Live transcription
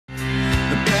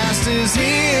past is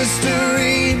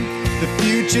history, the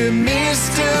future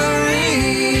mystery.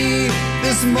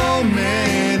 This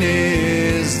moment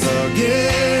is the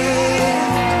gift.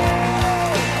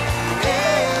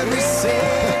 Every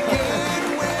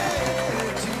second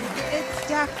where to get. It's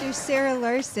Dr. Sarah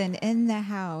Larsen in the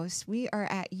house. We are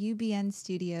at UBN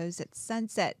Studios at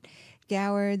Sunset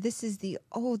Gower. This is the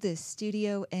oldest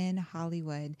studio in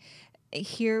Hollywood.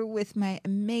 Here with my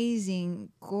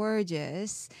amazing,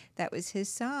 gorgeous, that was his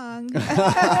song. The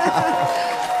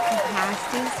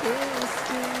past is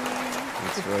history.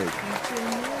 That's right. Future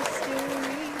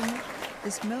mystery.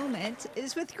 This moment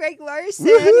is with Greg Larsen.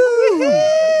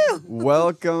 Woohoo!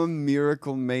 Welcome,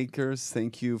 miracle makers.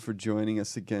 Thank you for joining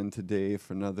us again today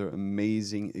for another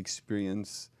amazing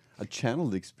experience, a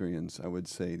channeled experience, I would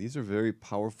say. These are very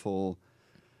powerful.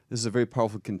 This is a very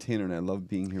powerful container, and I love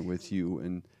being here with you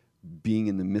and being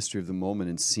in the mystery of the moment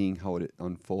and seeing how it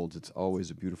unfolds. It's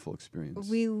always a beautiful experience.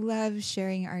 We love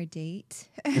sharing our date.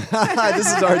 This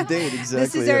is our date, exactly.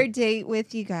 This is our date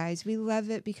with you guys. We love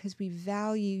it because we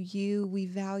value you, we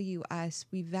value us,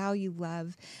 we value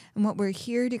love. And what we're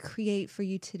here to create for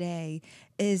you today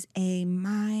is a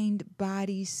mind,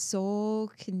 body,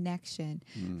 soul connection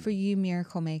for you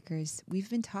miracle makers.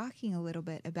 We've been talking a little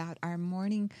bit about our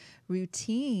morning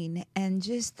routine and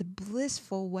just the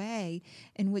blissful way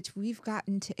in which we've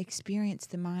gotten to experience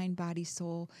the mind, body,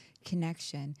 soul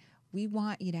connection. We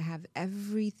want you to have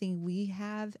everything we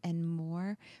have and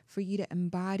more for you to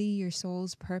embody your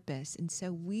soul's purpose. And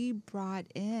so we brought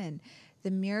in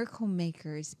the miracle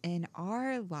makers in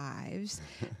our lives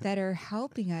that are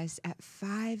helping us at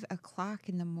 5 o'clock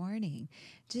in the morning.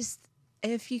 Just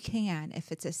if you can,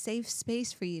 if it's a safe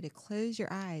space for you to close your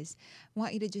eyes, I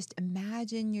want you to just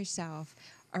imagine yourself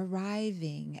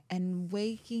arriving and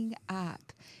waking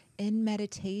up in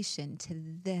meditation to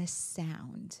this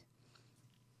sound.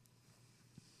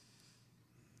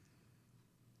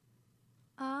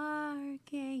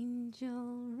 Archangel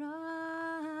Raphael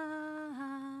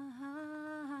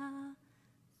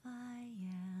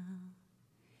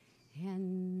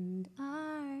and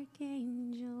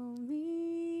Archangel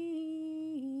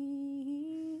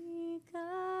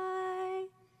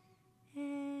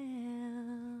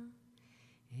Michael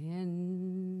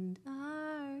and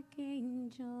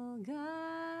Archangel Gabriel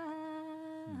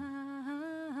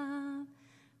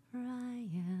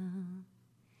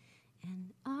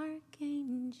and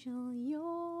Archangel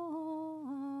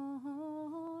Uriel,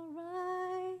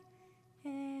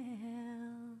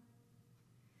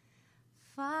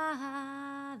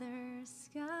 Father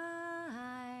Sky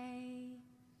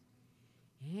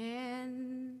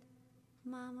and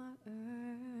Mama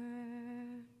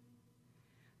Earth,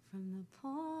 from the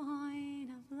point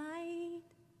of light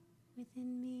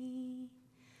within me,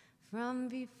 from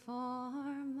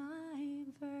before my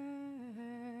birth.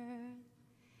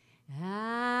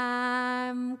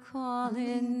 I'm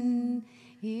calling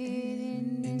it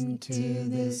into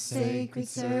the sacred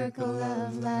circle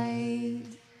of light.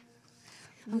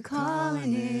 I'm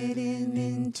calling it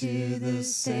into the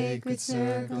sacred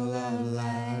circle of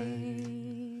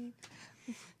light.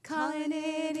 Calling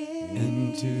it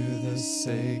Into the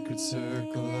sacred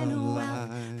circle of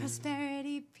light.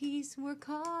 Prosperity, peace, we're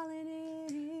calling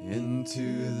it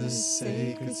Into the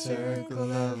sacred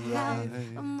circle of light.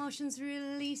 Emotions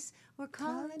release, we're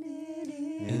calling it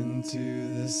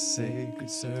Into the sacred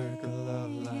circle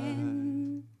of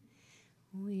light.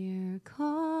 We're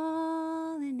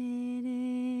calling it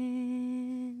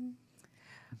in.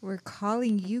 We're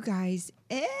calling you guys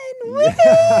in.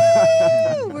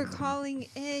 Woohoo! We're calling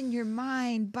in your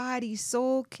mind, body,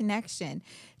 soul connection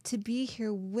to be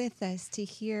here with us to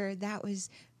hear. That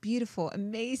was beautiful,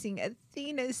 amazing.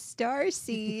 Athena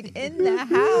Starseed in the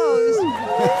house.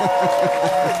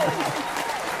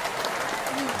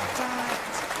 We've got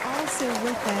also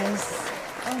with us,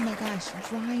 oh my gosh,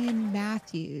 Ryan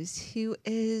Matthews, who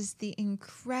is the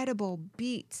incredible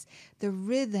beats, the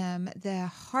rhythm, the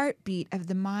heartbeat of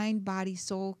the mind, body,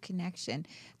 soul connection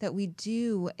that we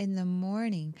do in the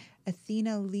morning.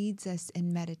 Athena leads us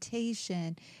in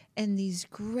meditation and these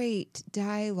great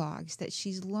dialogues that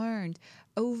she's learned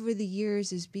over the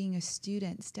years as being a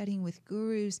student, studying with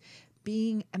gurus,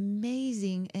 being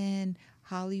amazing in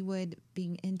Hollywood,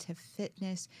 being into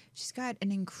fitness. She's got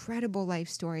an incredible life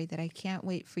story that I can't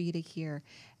wait for you to hear.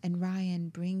 And Ryan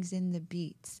brings in the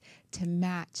beats to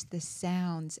match the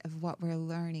sounds of what we're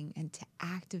learning and to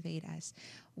activate us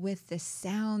with the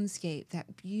soundscape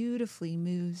that beautifully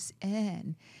moves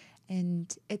in.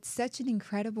 And it's such an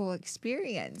incredible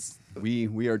experience.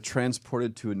 We are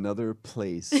transported to another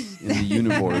place in the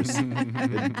universe.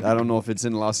 I don't know if it's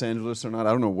in Los Angeles or not.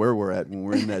 I don't know where we're at when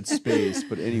we're in that space.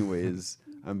 But anyways,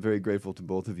 I'm very grateful to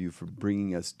both of you for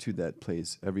bringing us to that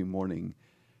place every morning.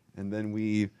 And then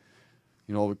we,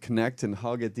 connect and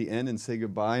hug at the end and say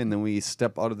goodbye. And then we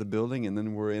step out of the building, and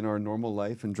then we're in our normal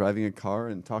life and driving a car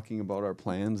and talking about our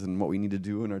plans and what we need to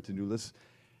do in our to-do list.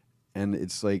 And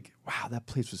it's like, wow, that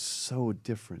place was so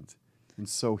different and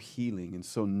so healing and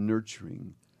so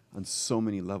nurturing on so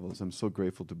many levels. I'm so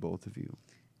grateful to both of you.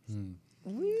 Thank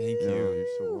Yeah, you. you're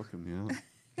so welcome, yeah.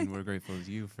 And we're grateful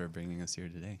to you for bringing us here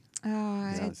today.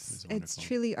 It's wonderful.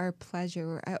 truly our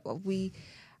pleasure.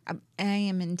 I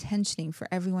am intentioning for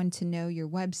everyone to know your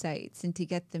websites and to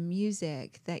get the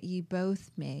music that you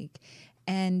both make,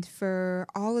 and for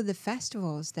all of the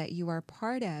festivals that you are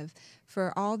part of.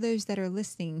 For all those that are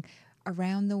listening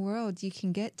around the world, you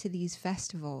can get to these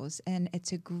festivals, and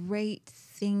it's a great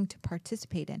thing to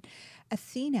participate in.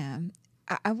 Athena,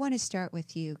 I want to start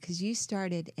with you because you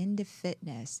started into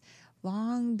fitness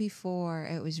long before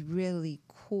it was really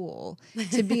cool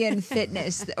to be in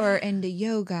fitness, or into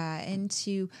yoga,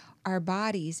 into our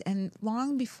bodies, and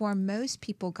long before most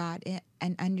people got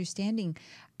an understanding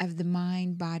of the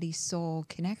mind, body, soul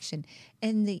connection.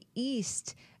 In the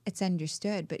East, it's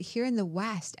understood, but here in the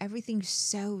West, everything's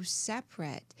so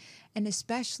separate. And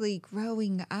especially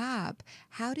growing up,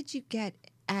 how did you get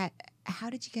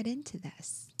into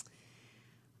this?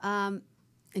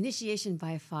 Initiation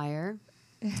by fire.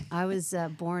 I was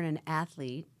born an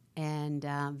athlete and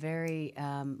very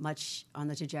much on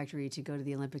the trajectory to go to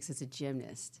the Olympics as a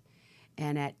gymnast.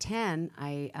 And at 10,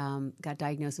 I got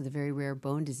diagnosed with a very rare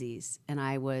bone disease, and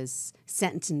I was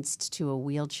sentenced to a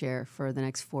wheelchair for the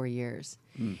next 4 years.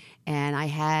 And I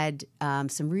had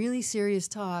some really serious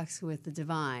talks with the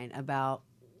divine about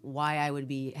why I would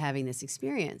be having this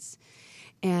experience.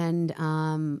 And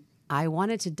I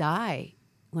wanted to die.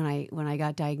 When I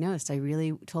got diagnosed, I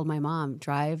really told my mom,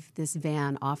 drive this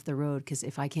van off the road, because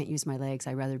if I can't use my legs,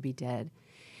 I'd rather be dead.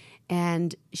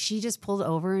 And she just pulled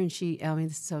over, and this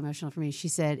is so emotional for me. She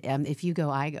said, if you go,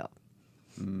 I go.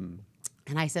 And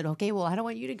I said, okay, well, I don't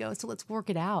want you to go, so let's work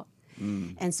it out.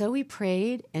 And so we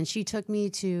prayed, and she took me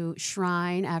to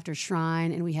shrine after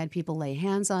shrine, and we had people lay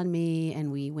hands on me,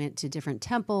 and we went to different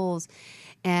temples.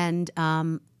 And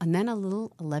then a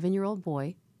little 11-year-old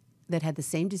boy that had the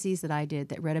same disease that I did,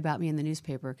 that read about me in the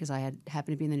newspaper, because I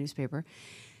happened to be in the newspaper,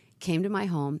 came to my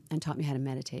home and taught me how to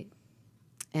meditate.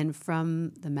 And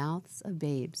from the mouths of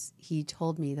babes, he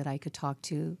told me that I could talk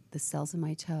to the cells of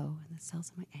my toe, and the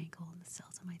cells of my ankle, and the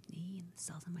cells of my knee, and the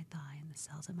cells of my thigh, and the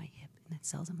cells of my hip, and the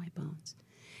cells of my bones.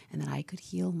 And that I could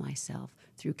heal myself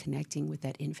through connecting with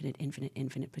that infinite, infinite,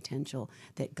 infinite potential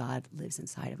that God lives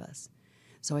inside of us.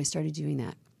 So I started doing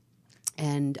that.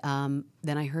 And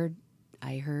then I heard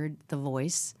the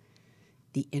voice,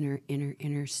 the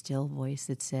inner still voice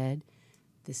that said,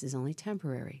 this is only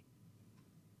temporary.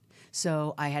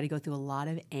 So I had to go through a lot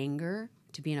of anger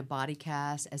to be in a body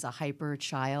cast as a hyper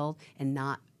child and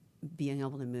not being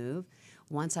able to move.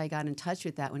 Once I got in touch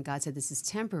with that, when God said this is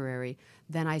temporary,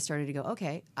 then I started to go,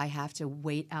 okay, I have to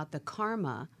wait out the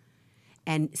karma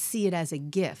and see it as a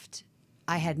gift.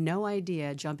 I had no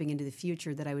idea jumping into the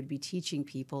future that I would be teaching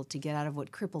people to get out of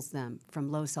what cripples them, from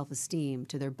low self-esteem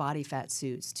to their body fat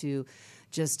suits to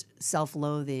just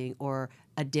self-loathing or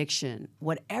addiction,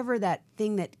 whatever that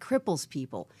thing that cripples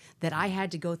people, that I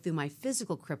had to go through my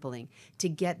physical crippling to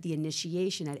get the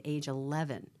initiation at age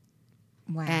 11.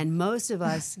 Wow. And most of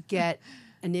us get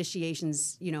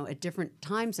initiations, at different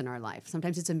times in our life.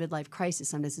 Sometimes it's a midlife crisis.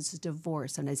 Sometimes it's a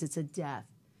divorce. Sometimes it's a death.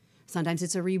 Sometimes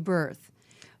it's a rebirth.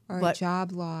 Or a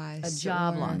job loss. A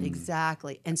job loss,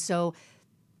 exactly. And so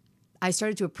I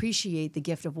started to appreciate the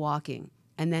gift of walking.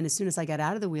 And then as soon as I got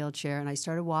out of the wheelchair and I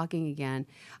started walking again,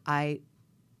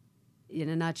 in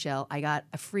a nutshell, I got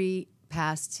a free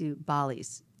pass to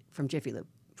Bali's from Jiffy Lube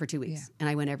for 2 weeks. Yeah. And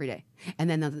I went every day. And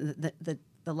then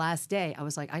the last day, I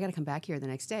was like, I got to come back here the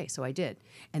next day. So I did.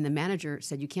 And the manager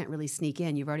said, you can't really sneak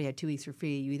in. You've already had 2 weeks for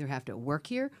free. You either have to work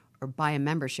here or buy a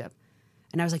membership.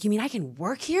 And I was like, you mean I can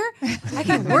work here? I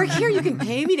can work here? You can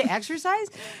pay me to exercise?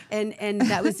 And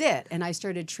that was it. And I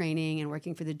started training and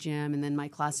working for the gym, and then my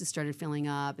classes started filling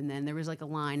up, and then there was like a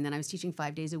line, and then I was teaching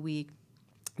 5 days a week.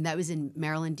 And that was in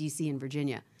Maryland, D.C., and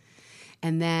Virginia.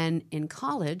 And then in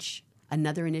college,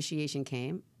 another initiation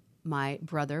came. My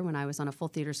brother, when I was on a full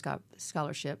theater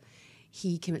scholarship,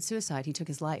 he committed suicide. He took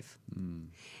his life.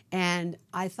 And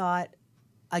I thought,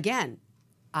 again,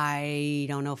 I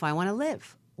don't know if I want to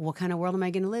live. What kind of world am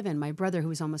I going to live in? My brother, who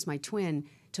was almost my twin,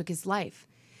 took his life.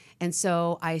 And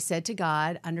so I said to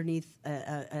God, underneath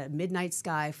a midnight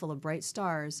sky full of bright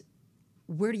stars,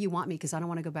 where do you want me? Because I don't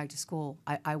want to go back to school.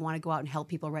 I want to go out and help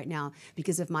people right now.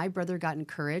 Because if my brother got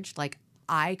encouraged, like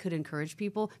I could encourage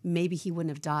people, maybe he wouldn't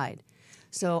have died.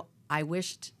 So I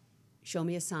wished, show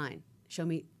me a sign, show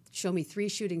me 3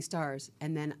 shooting stars,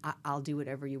 and then I'll do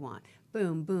whatever you want.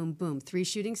 Boom, boom, boom. 3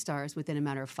 shooting stars within a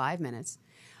matter of 5 minutes.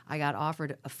 I got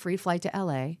offered a free flight to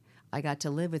LA. I got to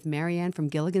live with Marianne from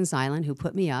Gilligan's Island, who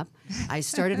put me up. I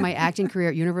started my acting career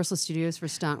at Universal Studios for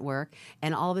stunt work,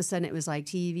 and all of a sudden it was like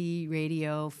TV,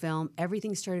 radio, film.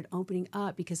 Everything started opening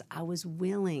up because I was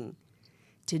willing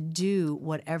to do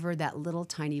whatever that little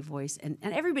tiny voice, and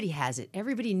everybody has it.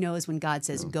 Everybody knows when God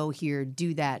says, go here,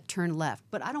 do that, turn left.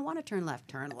 But I don't want to turn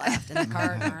left, and the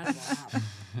car turns left.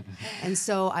 And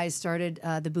so I started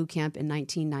the boot camp in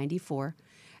 1994,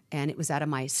 and it was out of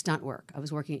my stunt work. I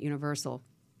was working at Universal.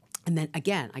 And then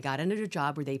again, I got into a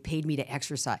job where they paid me to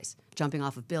exercise, jumping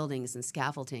off of buildings and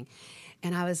scaffolding.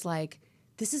 And I was like,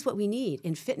 this is what we need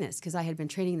in fitness, because I had been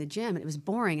training in the gym and it was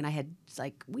boring. And I had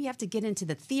like, we have to get into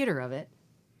the theater of it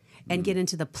and get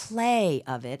into the play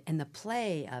of it and the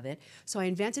play of it. So I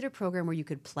invented a program where you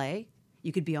could play,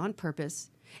 you could be on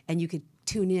purpose, and you could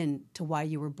tune in to why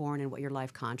you were born and what your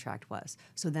life contract was.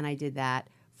 So then I did that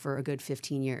for a good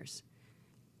 15 years.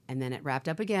 And then it wrapped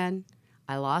up again.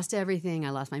 I lost everything. I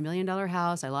lost my $1 million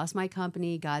house. I lost my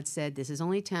company. God said, this is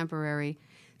only temporary.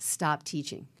 Stop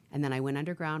teaching. And then I went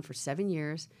underground for 7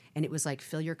 years, and it was like,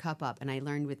 fill your cup up. And I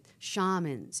learned with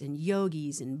shamans and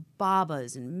yogis and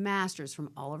babas and masters from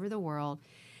all over the world.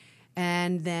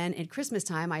 And then at Christmas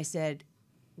time, I said,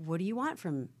 what do you want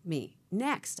from me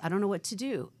next? I don't know what to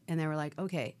do. And they were like,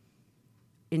 okay,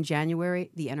 in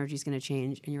January, the energy's going to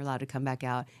change, and you're allowed to come back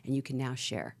out, and you can now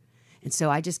share. And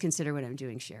so I just consider what I'm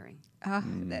doing sharing. Oh,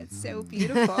 that's so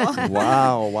beautiful.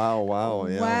 Wow, wow, wow.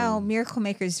 Yeah. Wow, miracle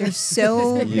makers. There's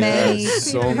so many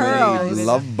Yes, so pearls. many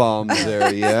love bombs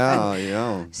there. Yeah,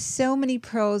 yeah. So many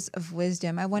pearls of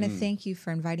wisdom. I want to thank you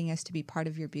for inviting us to be part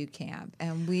of your boot camp.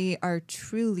 And we are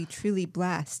truly, truly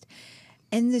blessed.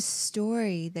 In the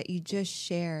story that you just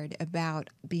shared about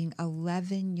being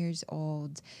 11 years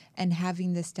old and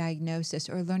having this diagnosis,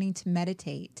 or learning to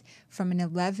meditate from an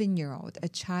 11-year-old, a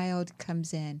child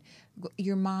comes in.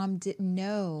 Your mom didn't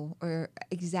know or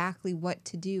exactly what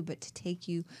to do, but to take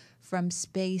you from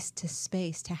space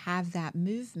to have that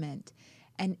movement.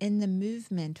 And in the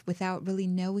movement, without really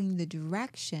knowing the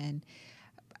direction,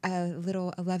 a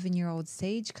little 11-year-old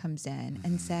sage comes in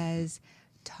and says,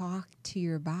 talk to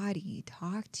your body,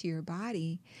 talk to your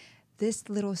body. This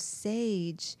little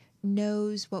sage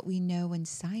knows what we know in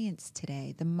science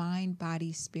today, the mind,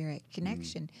 body, spirit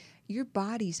connection. Your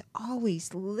body's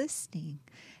always listening.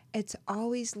 It's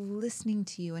always listening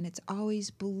to you, and it's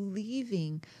always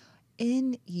believing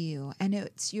in you, and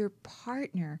it's your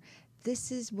partner.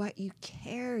 This is what you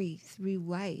carry through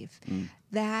life,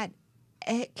 that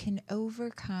it can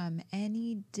overcome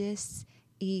any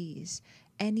dis-ease,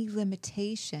 any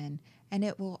limitation, and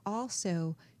it will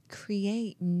also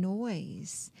create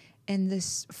noise in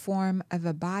this form of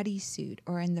a bodysuit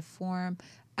or in the form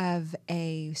of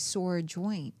a sore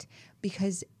joint,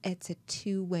 because it's a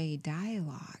two-way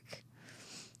dialogue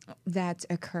that's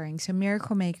occurring. So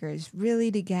miracle makers,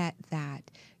 really to get that,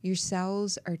 your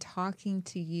cells are talking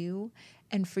to you,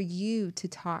 and for you to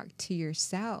talk to your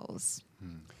cells.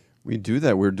 We do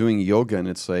that. We're doing yoga, and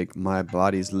it's like my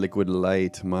body's liquid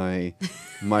light, my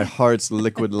heart's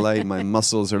liquid light, my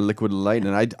muscles are liquid light,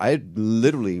 and I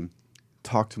literally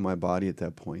talk to my body at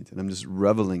that point, and I'm just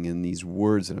reveling in these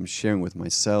words that I'm sharing with my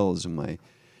cells and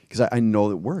because I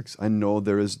know it works. I know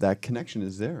that connection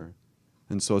is there,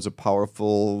 and so it's a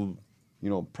powerful,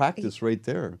 practice right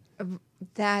there.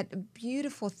 That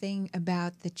beautiful thing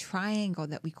about the triangle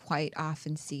that we quite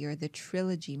often see, or the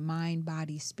trilogy, mind,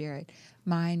 body, spirit,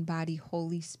 mind, body,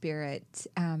 Holy Spirit.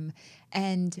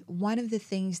 And one of the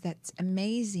things that's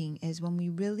amazing is when we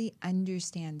really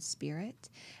understand spirit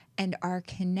and our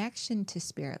connection to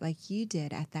spirit, like you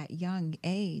did at that young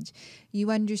age, you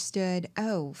understood,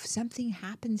 oh, something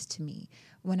happens to me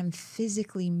when I'm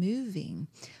physically moving.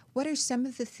 What are some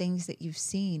of the things that you've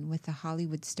seen with the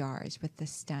Hollywood stars, with the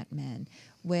stuntmen,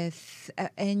 with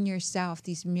in yourself,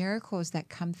 these miracles that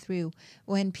come through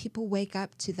when people wake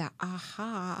up to the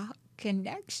aha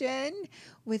connection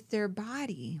with their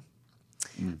body?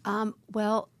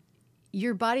 Well,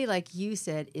 your body, like you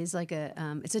said, is like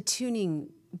it's a tuning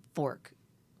fork.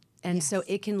 And Yes. so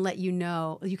it can let you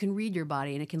know, you can read your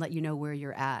body and it can let you know where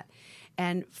you're at.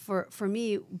 And for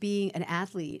me, being an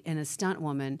athlete and a stunt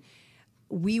woman,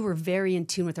 we were very in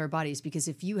tune with our bodies, because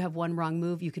if you have one wrong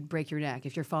move, you could break your neck.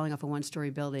 If you're falling off a one-story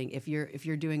building, if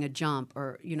you're doing a jump,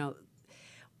 or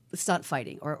stunt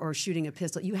fighting or shooting a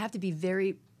pistol, you have to be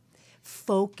very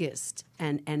focused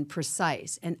and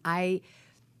precise. And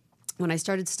when I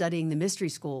started studying the mystery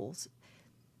schools,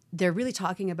 they're really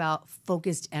talking about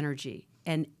focused energy.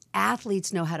 And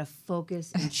athletes know how to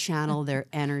focus and channel their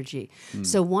energy.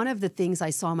 So one of the things I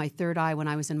saw in my third eye when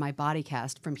I was in my body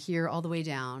cast from here all the way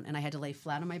down, and I had to lay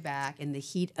flat on my back in the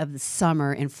heat of the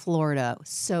summer in Florida,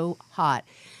 so hot,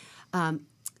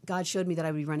 God showed me that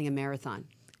I would be running a marathon.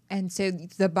 And so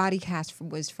the body cast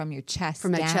was from your chest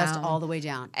From my down. chest all the way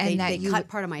down. And they cut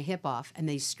part of my hip off, and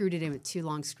they screwed it in with 2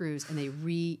 long screws, and they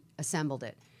reassembled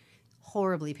it.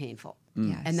 Horribly painful.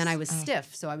 Yes. And then I was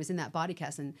stiff, so I was in that body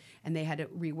cast, and they had to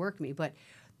rework me. But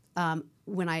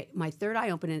when my third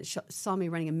eye opened and it saw me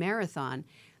running a marathon,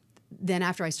 then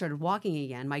after I started walking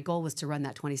again, my goal was to run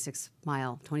that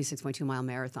 26.2 mile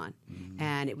marathon.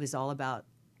 And it was all about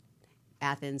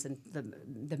Athens and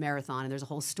the marathon, and there's a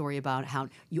whole story about how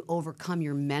you overcome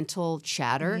your mental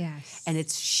chatter, and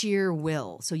it's sheer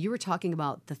will. So you were talking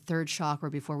about the third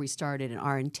chakra before we started and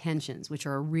our intentions, which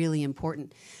are really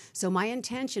important. So my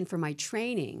intention for my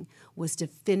training was to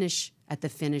finish at the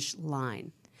finish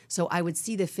line. So I would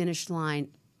see the finish line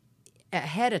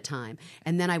ahead of time,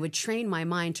 and then I would train my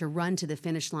mind to run to the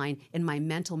finish line in my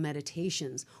mental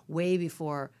meditations way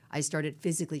before I started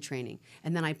physically training.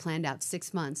 And then I planned out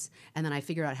 6 months, and then I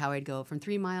figured out how I'd go from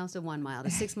 3 miles to 1 mile to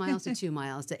 6 miles to 2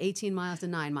 miles to 18 miles to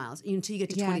 9 miles until you get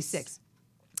to 26.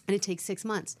 And it takes 6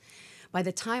 months. By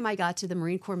the time I got to the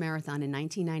Marine Corps Marathon in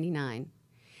 1999,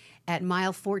 at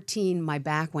mile 14, my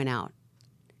back went out.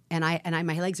 And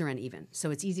my legs are uneven,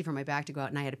 so it's easy for my back to go out,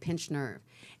 and I had a pinched nerve.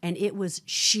 And it was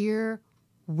sheer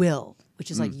will, which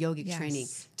is like yogic training,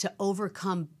 to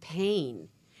overcome pain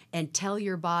and tell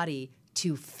your body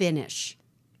to finish.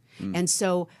 And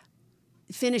so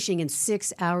finishing in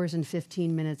 6 hours and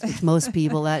 15 minutes, which most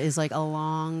people, that is like a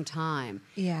long time.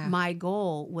 Yeah. My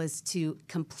goal was to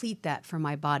complete that for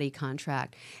my body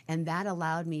contract. And that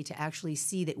allowed me to actually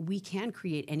see that we can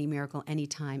create any miracle,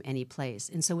 anytime, any place.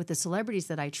 And so with the celebrities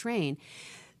that I train,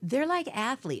 they're like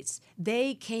athletes.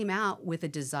 They came out with a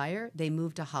desire. They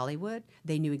moved to Hollywood.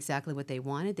 They knew exactly what they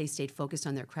wanted. They stayed focused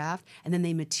on their craft. And then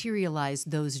they materialized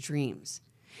those dreams.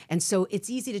 And so it's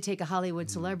easy to take a Hollywood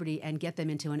celebrity and get them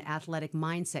into an athletic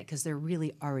mindset because they're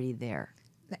really already there.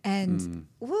 And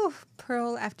woo,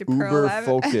 pearl after pearl.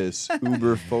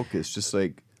 Uber focus, just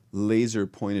like laser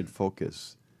pointed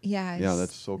focus. Yes. Yeah,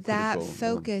 that's so critical. That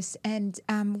focus. And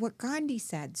what Gandhi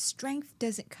said, strength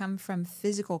doesn't come from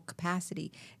physical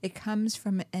capacity. It comes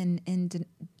from an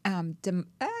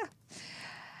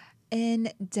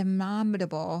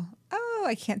indomitable,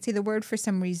 I can't say the word for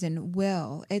some reason,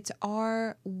 will. It's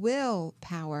our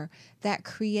willpower that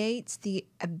creates the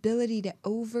ability to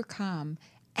overcome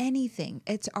anything.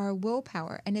 It's our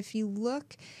willpower. And if you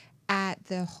look at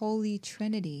the Holy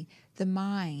Trinity, the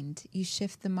mind, you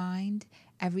shift the mind,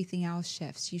 everything else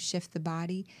shifts. You shift the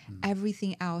body,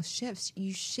 everything else shifts.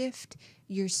 You shift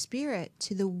your spirit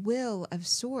to the will of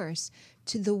Source,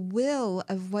 to the will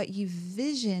of what you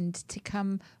visioned to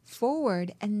come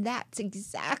forward. And that's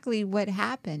exactly what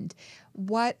happened.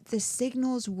 What the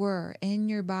signals were in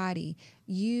your body,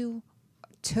 you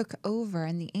took over.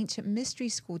 And the ancient mystery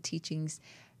school teachings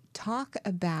talk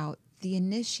about the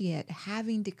initiate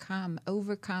having to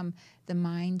overcome the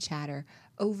mind chatter,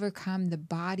 overcome the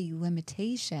body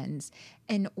limitations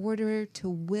in order to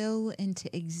will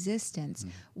into existence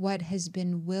what has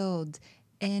been willed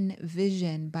in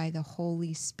vision by the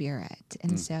Holy Spirit.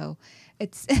 And so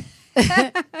it's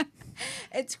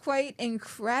it's quite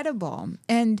incredible.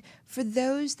 And for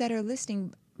those that are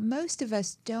listening, most of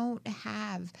us don't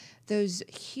have those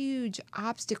huge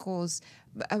obstacles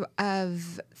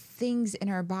of things in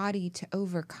our body to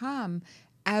overcome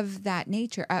of that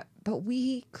nature. But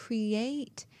we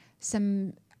create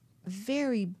some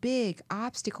very big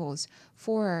obstacles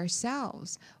for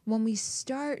ourselves when we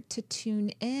start to tune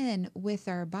in with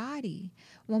our body,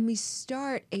 when we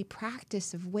start a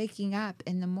practice of waking up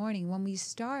in the morning, when we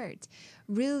start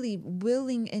really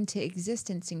willing into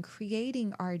existence and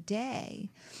creating our day,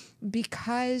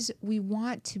 because we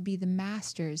want to be the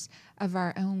masters of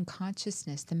our own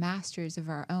consciousness, the masters of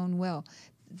our own will,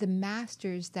 the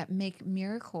masters that make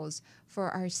miracles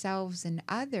for ourselves and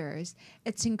others.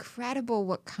 It's incredible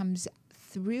what comes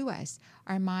through us.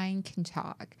 Our mind can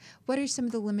talk. What are some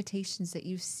of the limitations that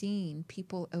you've seen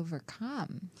people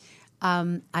overcome?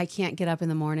 I can't get up in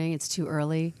the morning. It's too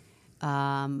early.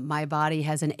 My body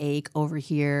has an ache over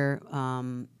here.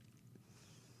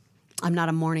 I'm not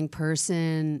a morning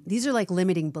person. These are like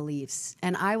limiting beliefs.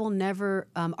 And I will never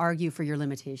argue for your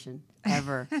limitation,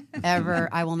 ever, ever.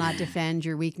 I will not defend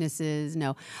your weaknesses.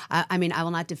 No. I mean, I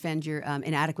will not defend your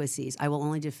inadequacies. I will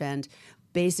only defend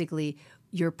basically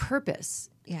your purpose.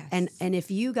 Yes. And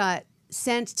if you got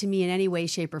sent to me in any way,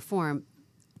 shape, or form,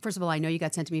 first of all, I know you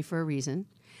got sent to me for a reason.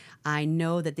 I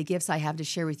know that the gifts I have to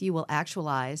share with you will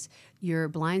actualize your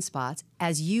blind spots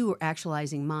as you are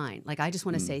actualizing mine. Like, I just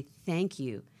want to say thank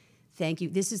you. Thank you.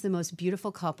 This is the most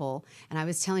beautiful couple. And I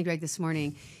was telling Greg this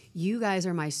morning, you guys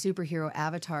are my superhero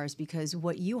avatars, because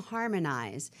what you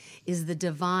harmonize is the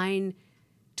divine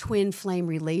twin flame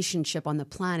relationship on the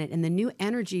planet. And the new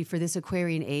energy for this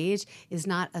Aquarian age is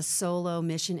not a solo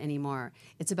mission anymore.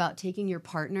 It's about taking your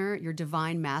partner, your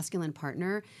divine masculine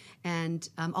partner, and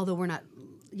although we're not,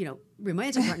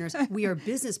 romantic partners, we are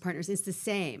business partners. It's the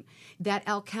same. That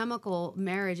alchemical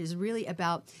marriage is really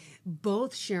about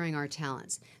both sharing our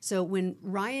talents. So when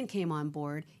Ryan came on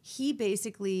board, he's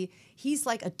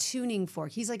like a tuning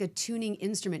fork. He's like a tuning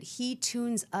instrument. He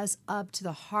tunes us up to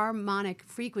the harmonic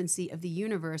frequency of the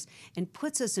universe and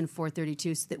puts us in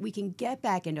 432 so that we can get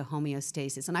back into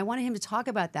homeostasis. And I wanted him to talk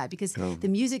about that because the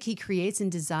music he creates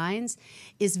and designs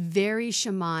is very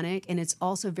shamanic, and it's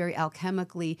also very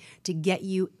alchemically to get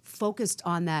you focused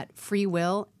on that free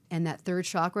will and that third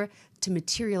chakra to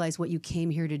materialize what you came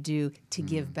here to do, to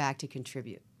give back, to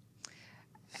contribute.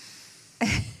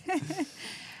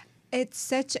 It's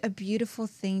such a beautiful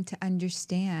thing to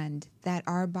understand that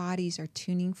our bodies are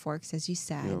tuning forks, as you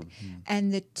said,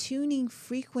 and the tuning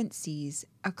frequencies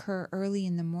occur early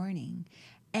in the morning.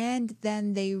 And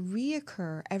then they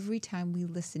reoccur every time we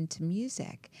listen to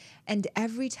music and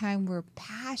every time we're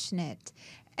passionate.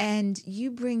 And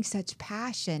you bring such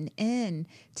passion in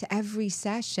to every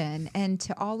session and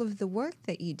to all of the work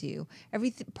that you do,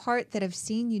 every part that I've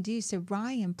seen you do. So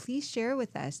Ryan, please share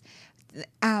with us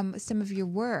some of your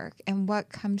work and what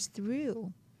comes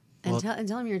through. And,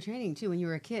 tell him your training, too, when you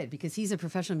were a kid, because he's a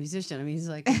professional musician. I mean, he's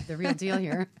like the real deal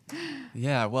here.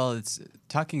 Yeah, well, it's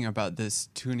talking about this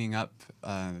tuning up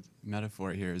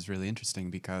metaphor here is really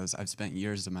interesting because I've spent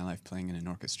years of my life playing in an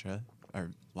orchestra,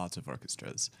 or lots of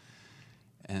orchestras.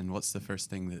 And what's the first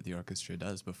thing that the orchestra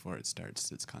does before it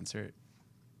starts its concert?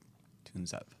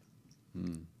 Tunes up.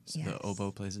 So the oboe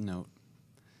plays a note,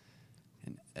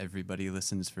 and everybody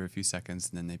listens for a few seconds,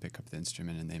 and then they pick up the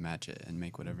instrument and they match it and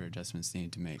make whatever adjustments they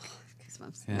need to make.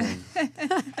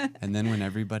 And then when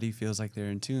everybody feels like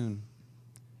they're in tune,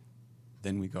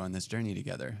 then we go on this journey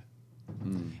together.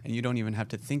 And you don't even have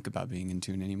to think about being in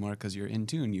tune anymore because you're in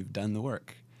tune. You've done the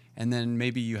work. And then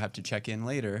maybe you have to check in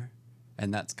later.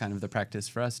 And that's kind of the practice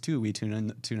for us, too. We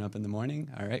tune up in the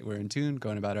morning. All right, we're in tune,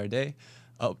 going about our day.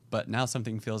 Oh, but now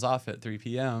something feels off at 3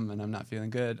 p.m. and I'm not feeling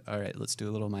good. All right, let's do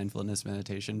a little mindfulness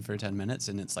meditation for 10 minutes.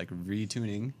 And it's like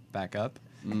retuning back up,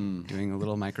 doing a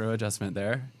little micro adjustment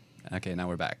there. Okay, now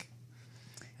we're back.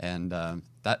 And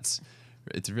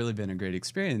it's really been a great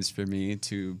experience for me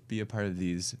to be a part of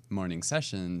these morning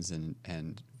sessions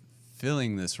and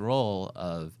filling this role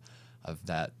of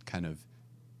that kind of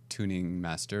tuning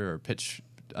master or pitch,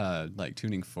 like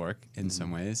tuning fork in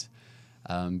some ways.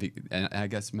 And I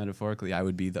guess metaphorically, I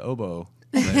would be the oboe.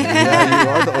 Yeah, you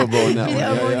are the oboe in that one. The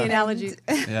oboe, Yeah, the analogy.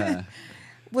 Yeah.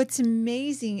 What's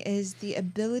amazing is the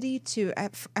ability to,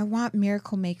 I want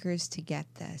miracle makers to get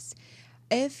this.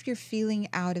 If you're feeling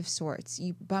out of sorts,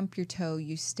 you bump your toe,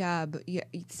 you stub,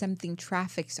 something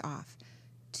traffics off,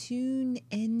 tune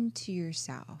into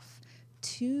yourself.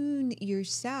 Tune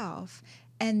yourself,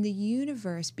 and the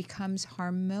universe becomes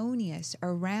harmonious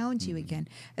around you again.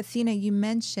 Athena, you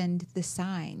mentioned the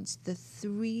signs, the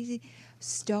 3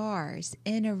 stars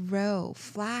in a row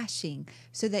flashing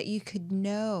so that you could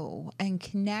know and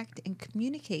connect and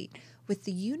communicate with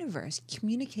the universe,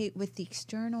 communicate with the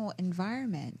external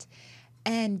environment.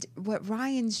 And what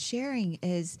Ryan's sharing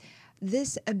is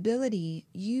this ability,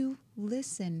 you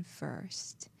listen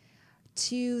first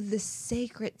to the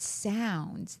sacred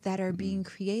sounds that are being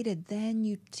created, then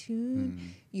you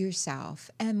tune yourself.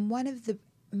 And one of the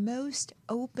most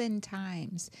open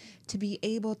times to be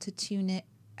able to tune it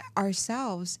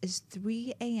ourselves is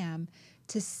 3 a.m.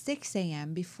 to 6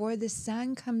 a.m. before the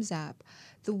sun comes up.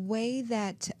 The way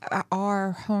that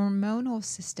our hormonal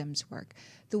systems work,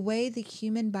 the way the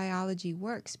human biology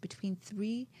works, between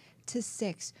 3 to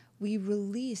 6, we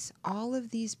release all of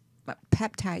these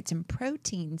peptides and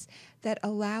proteins that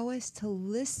allow us to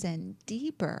listen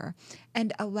deeper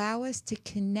and allow us to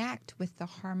connect with the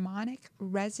harmonic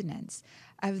resonance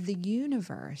of the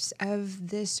universe, of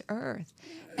this earth,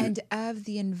 and of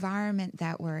the environment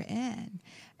that we're in.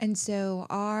 And so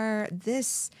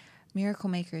this miracle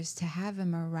makers, to have a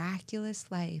miraculous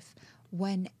life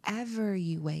whenever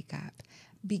you wake up,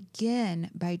 begin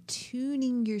by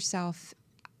tuning yourself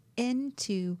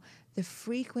into the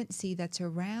frequency that's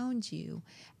around you,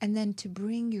 and then to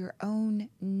bring your own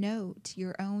note,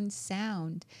 your own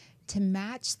sound to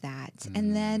match that.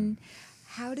 And then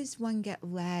how does one get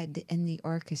led in the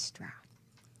orchestra?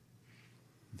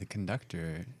 The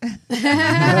conductor.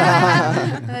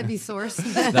 That'd be source.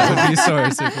 That would be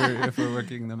source if we're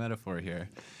working the metaphor here.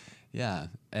 Yeah,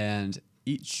 and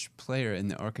each player in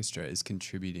the orchestra is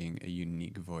contributing a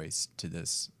unique voice to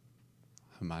this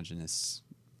homogeneous,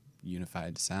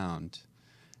 unified sound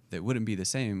that wouldn't be the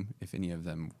same if any of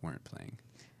them weren't playing.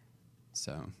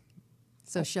 So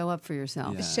show up for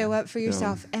yourself. Yeah. Show up for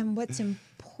yourself. And what's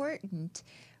important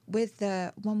with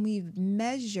when we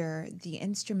measure the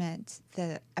instrument,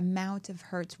 the amount of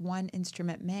hertz one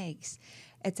instrument makes,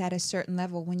 it's at a certain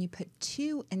level. When you put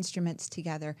two instruments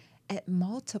together, it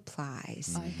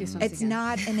multiplies. It's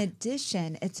not an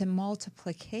addition, it's a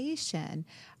multiplication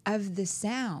of the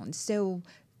sound. So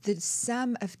the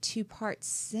sum of two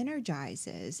parts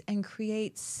synergizes and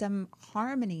creates some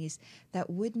harmonies that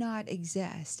would not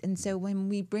exist. And so when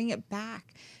we bring it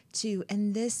back to,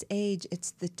 in this age,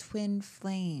 it's the twin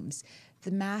flames,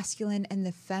 the masculine and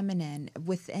the feminine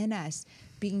within us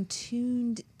being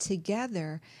tuned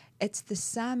together. It's the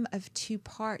sum of two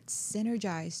parts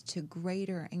synergized to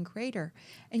greater and greater.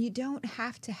 And you don't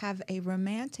have to have a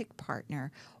romantic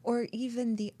partner or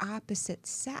even the opposite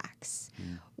sex.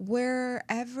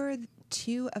 Wherever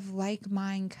two of like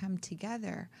mind come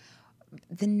together,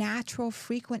 the natural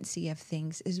frequency of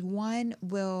things is one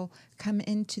will come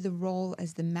into the role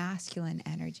as the masculine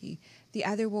energy. The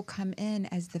other will come in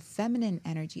as the feminine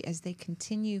energy as they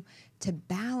continue to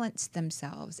balance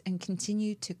themselves and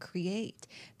continue to create.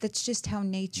 That's just how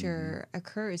nature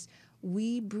occurs.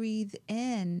 We breathe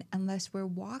in unless we're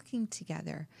walking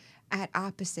together at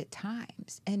opposite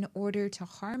times in order to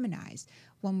harmonize.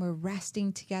 When we're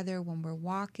resting together, when we're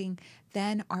walking,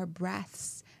 then our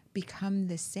breaths become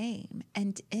the same.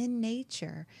 And in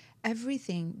nature,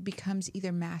 everything becomes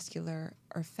either masculine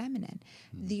or feminine.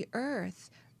 The earth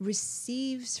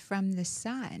receives from the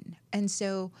sun. And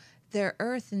so the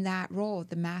earth in that role,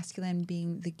 the masculine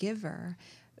being the giver,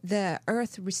 the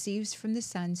earth receives from the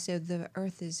sun. So the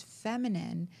earth is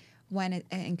feminine when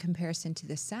in comparison to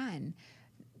the sun.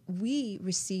 We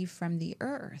receive from the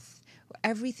earth.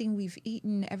 Everything we've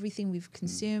eaten, everything we've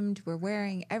consumed, we're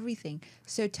wearing, everything.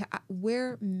 So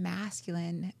we're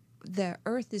masculine. The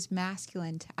earth is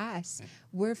masculine to us.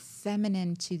 We're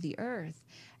feminine to the earth.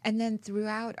 And then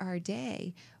throughout our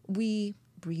day, we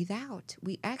breathe out,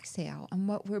 we exhale. And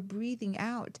what we're breathing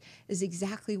out is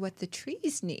exactly what the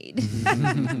trees need.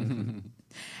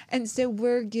 And so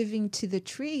we're giving to the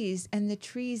trees, and the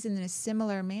trees in a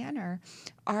similar manner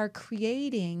are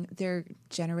creating, they're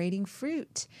generating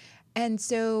fruit. And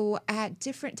so at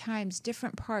different times,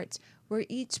 different parts, we're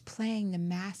each playing the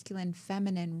masculine,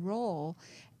 feminine role.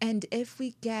 And if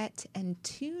we get and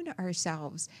tune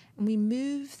ourselves and we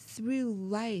move through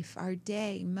life, our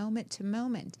day, moment to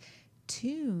moment,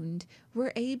 tuned,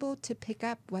 we're able to pick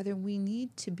up whether we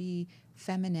need to be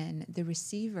feminine, the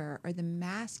receiver, or the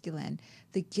masculine,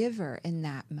 the giver in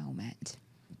that moment.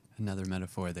 Another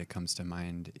metaphor that comes to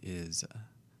mind is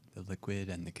the liquid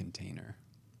and the container.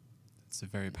 It's a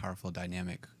very powerful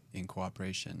dynamic in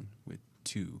cooperation with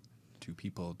two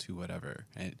people, two whatever.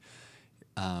 Right?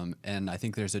 And I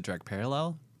think there's a direct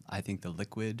parallel. I think the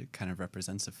liquid kind of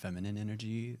represents a feminine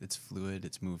energy. It's fluid,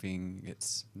 it's moving,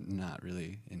 it's not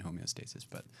really in homeostasis,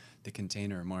 but the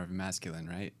container more of masculine,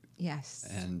 right? Yes.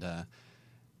 And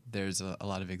there's a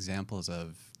lot of examples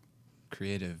of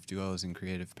creative duos and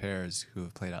creative pairs who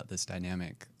have played out this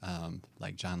dynamic,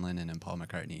 like John Lennon and Paul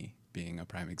McCartney being a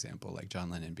prime example, like John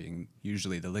Lennon being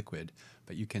usually the liquid,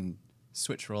 but you can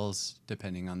switch roles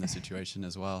depending on the situation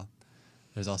as well.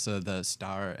 There's also the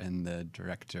star and the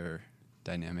director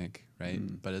dynamic, right?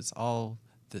 But it's all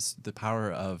the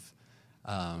power of,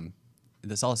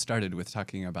 this all started with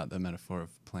talking about the metaphor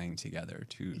of playing together,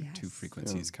 two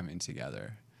frequencies coming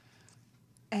together.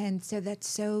 And so that's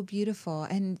so beautiful.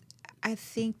 And I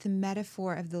think the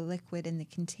metaphor of the liquid and the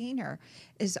container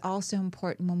is also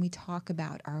important when we talk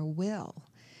about our will.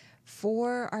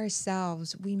 For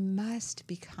ourselves, we must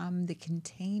become the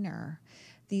container,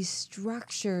 these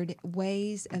structured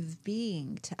ways of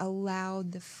being to allow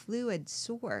the fluid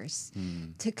source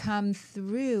to come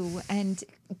through and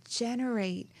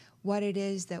generate what it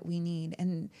is that we need.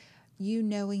 And you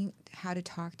knowing how to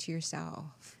talk to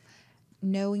yourself,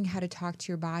 knowing how to talk to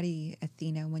your body,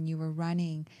 Athena, when you were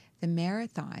running the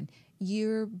marathon,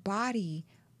 your body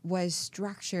was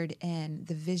structured in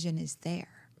the vision is there.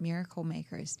 Miracle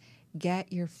makers,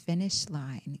 get your finish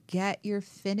line. Get your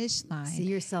finish line. See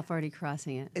yourself already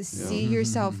crossing it. See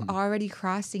yourself already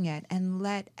crossing it, and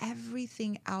let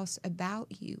everything else about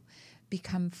you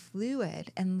become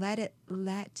fluid, and let it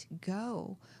let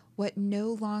go. What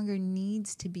no longer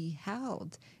needs to be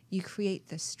held, you create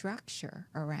the structure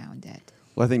around it.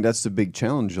 Well, I think that's the big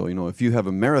challenge, though. You know, if you have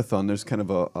a marathon, there's kind of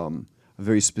a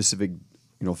very specific,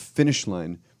 finish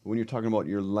line. But when you're talking about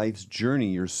your life's journey,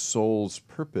 your soul's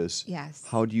purpose, Yes.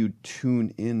 how do you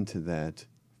tune into that,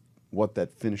 what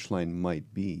that finish line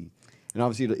might be? And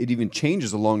obviously, it even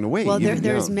changes along the way. Well, even,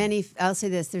 there's many. I'll say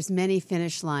this: there's many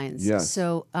finish lines. Yes.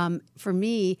 So for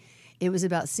me, it was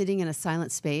about sitting in a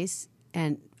silent space,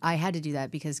 and I had to do that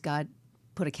because God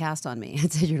put a cast on me and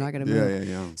said, "You're not going to move."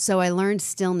 Yeah. So I learned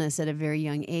stillness at a very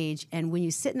young age, and when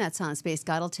you sit in that silent space,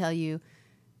 God will tell you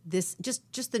this: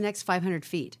 just the next 500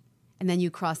 feet. And then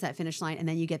you cross that finish line, and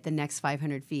then you get the next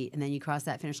 500 feet, and then you cross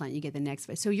that finish line, and you get the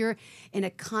next. So you're in a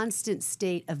constant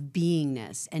state of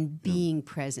beingness and being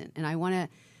present. And I want to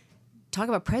talk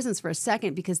about presence for a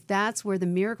second because that's where the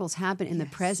miracles happen in the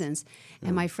presence.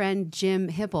 And my friend Jim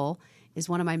Hipple is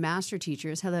one of my master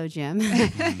teachers. Hello, Jim.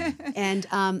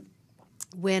 And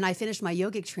when I finished my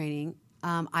yogic training,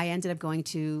 I ended up going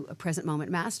to a present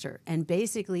moment master. And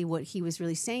basically what he was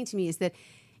really saying to me is that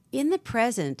in the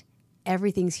present,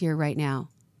 everything's here right now.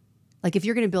 Like if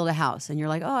you're going to build a house and you're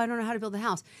like, oh, I don't know how to build a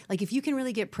house. Like if you can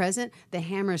really get present, the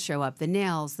hammers show up, the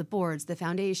nails, the boards, the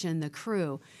foundation, the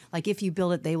crew. Like if you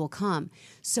build it, they will come.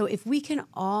 So if we can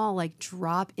all like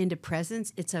drop into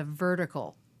presence, it's a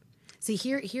vertical. See,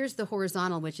 here's the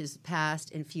horizontal, which is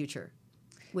past and future,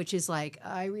 which is like,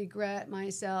 I regret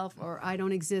myself or I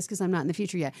don't exist because I'm not in the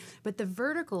future yet. But the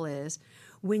vertical is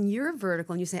when you're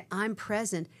vertical and you say, I'm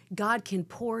present, God can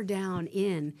pour down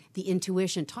in the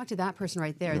intuition. Talk to that person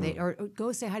right there. Or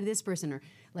go say hi to this person. Or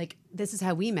like, this is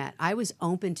how we met. I was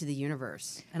open to the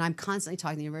universe. And I'm constantly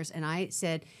talking to the universe. And I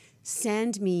said,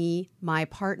 send me my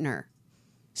partner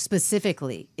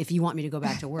specifically if you want me to go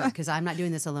back to work. Because I'm not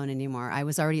doing this alone anymore. I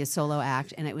was already a solo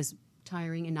act and it was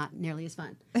tiring and not nearly as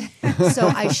fun. So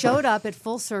I showed up at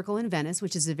Full Circle in Venice,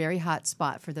 which is a very hot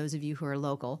spot for those of you who are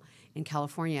local in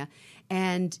California.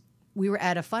 And we were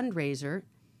at a fundraiser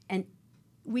and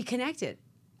we connected.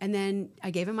 And then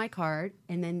I gave him my card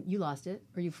and then you lost it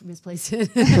or you misplaced it.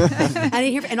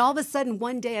 And all of a sudden,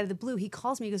 one day out of the blue, he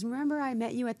calls me. He goes, remember I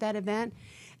met you at that event?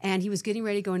 And he was getting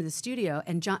ready to go into the studio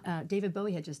and David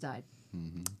Bowie had just died.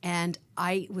 Mm-hmm. And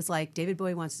I was like, David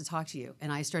Bowie wants to talk to you.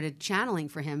 And I started channeling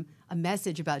for him a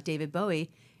message about David Bowie.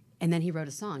 And then he wrote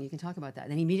a song. You can talk about that.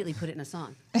 Then he immediately put it in a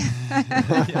song.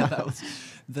 Yeah, that was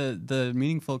the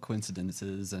meaningful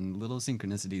coincidences and little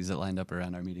synchronicities that lined up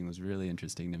around our meeting was really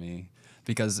interesting to me.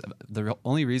 Because the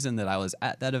only reason that I was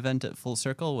at that event at Full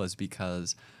Circle was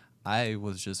because I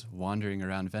was just wandering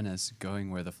around Venice, going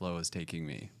where the flow was taking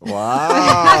me.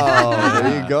 Wow,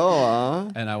 there you go, huh?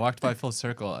 And I walked by Full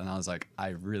Circle, and I was like, I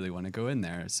really want to go in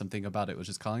there. Something about it was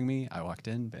just calling me. I walked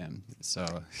in, bam.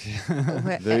 So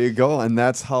there you go, and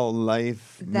that's how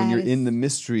life. When you're in the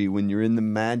mystery, when you're in the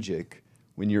magic,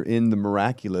 when you're in the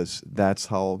miraculous, that's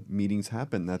how meetings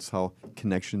happen. That's how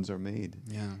connections are made.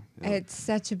 Yeah. It's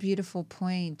such a beautiful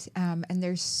point. And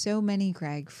there's so many,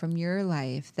 Greg, from your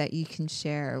life that you can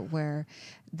share where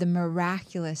the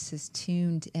miraculous is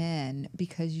tuned in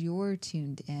because you're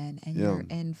tuned in and you're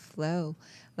in flow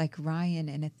like Ryan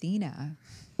and Athena.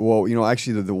 Well,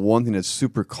 actually, the one thing that's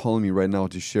super calling me right now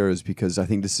to share is because I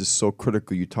think this is so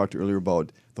critical. You talked earlier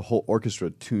about the whole orchestra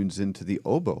tunes into the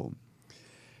oboe.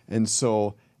 And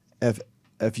so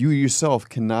if you yourself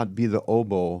cannot be the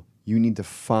oboe, you need to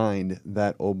find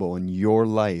that oboe in your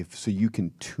life so you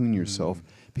can tune yourself.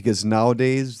 Because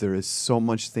nowadays there is so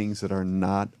much things that are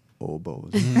not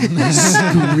oboes.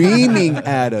 Screaming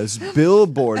at us,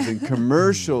 billboards and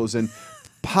commercials and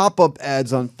pop-up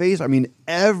ads on Facebook. I mean,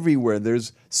 everywhere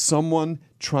there's someone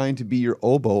trying to be your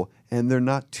oboe and they're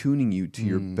not tuning you to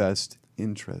your best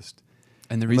interest.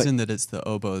 And the reason that it's the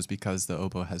oboe is because the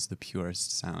oboe has the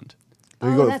purest sound. There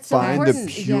you go. That's so Find the important.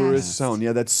 purest sound.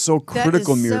 Yeah, that's so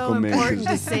critical, that is miracle so makers. important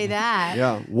to say that.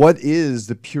 Yeah, what is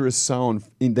the purest sound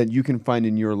that you can find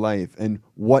in your life, and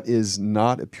what is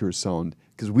not a pure sound?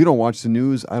 Because we don't watch the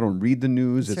news. I don't read the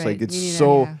news. That's it's right. like it's Me neither,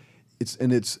 so.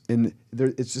 yeah.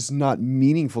 It's just not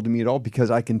meaningful to me at all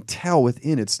because I can tell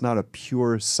within it's not a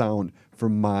pure sound for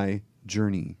my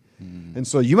journey. And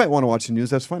so you might want to watch the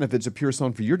news. That's fine. If it's a pure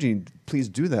sound for your journey, please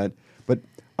do that. But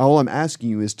all I'm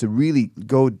asking you is to really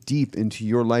go deep into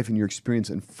your life and your experience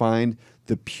and find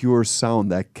the pure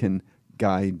sound that can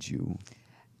guide you.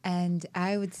 And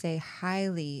I would say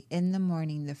highly in the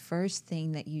morning, the first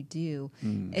thing that you do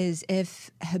is if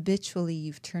habitually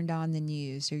you've turned on the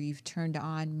news or you've turned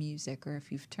on music or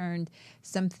if you've turned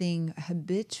something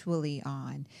habitually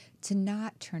on, to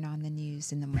not turn on the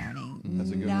news in the morning. That's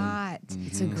a good one.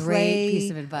 It's a great piece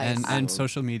of advice. And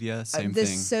social media, same the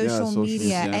thing. social social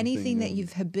media, media anything thing, that yeah.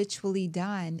 you've habitually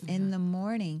done in the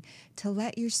morning to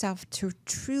let yourself to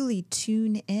truly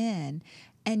tune in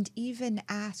and even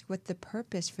ask what the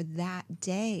purpose for that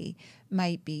day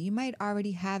might be. You might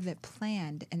already have it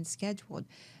planned and scheduled,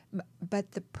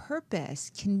 but the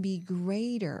purpose can be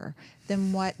greater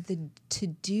than what the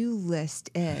to-do list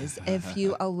is if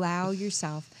you allow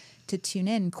yourself to tune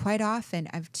in. Quite often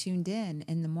I've tuned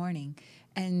in the morning,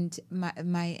 and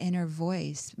my inner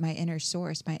voice, my inner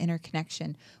source, my inner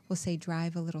connection will say,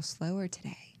 drive a little slower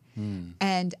today.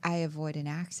 And I avoid an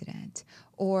accident.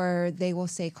 Or they will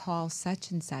say, call such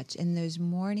and such. In those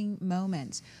morning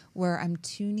moments where I'm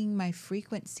tuning my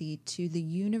frequency to the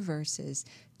universes,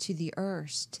 to the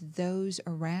earth, to those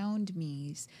around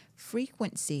me's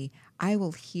frequency, I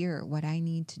will hear what I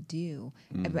need to do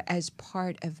as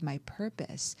part of my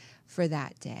purpose for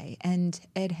that day. And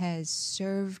it has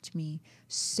served me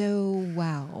so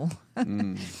well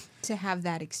to have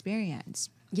that experience.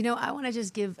 You know, I want to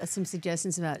just give some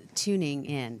suggestions about tuning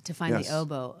in to find Yes. the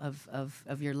oboe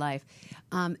of your life.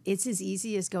 It's as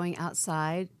easy as going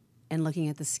outside and looking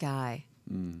at the sky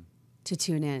to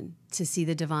tune in, to see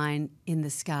the divine in the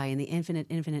sky, in the infinite,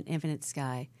 infinite, infinite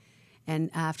sky. And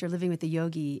after living with the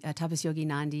yogi, Tapas Yogi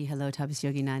Nandi, hello, Tapas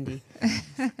Yogi Nandi,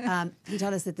 he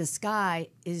taught us that the sky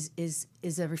is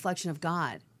a reflection of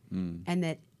God, and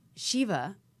that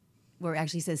Shiva, where it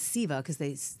actually says Siva, because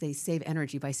they save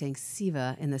energy by saying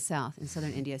Siva in the south, in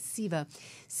southern India. Siva,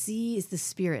 Si is the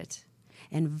spirit,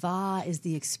 and Va is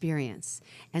the experience.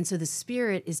 And so the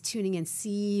spirit is tuning in,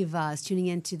 Siva is tuning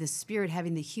into the spirit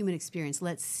having the human experience.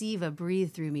 Let Siva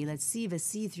breathe through me. Let Siva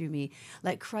see through me.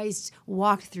 Let Christ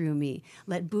walk through me.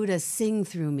 Let Buddha sing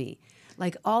through me.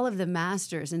 Like all of the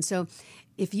masters. And so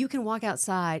if you can walk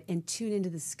outside and tune into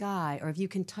the sky, or if you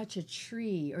can touch a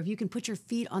tree, or if you can put your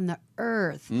feet on the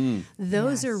earth,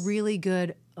 those are really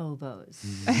good oboes.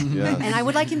 Yes. And I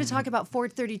would like him to talk about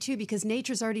 432 because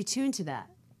nature's already tuned to that.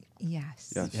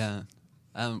 Yes. Yes. Yeah.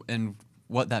 And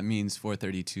what that means,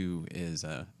 432 is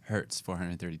hertz,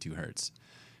 432 hertz,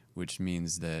 which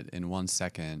means that in 1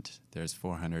 second, there's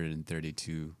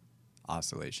 432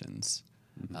 oscillations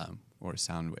or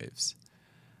sound waves.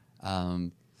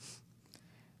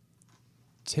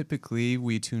 Typically,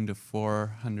 we tune to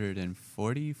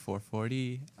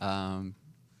 440,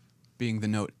 being the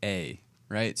note A,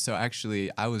 right? So actually,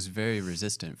 I was very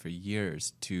resistant for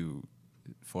years to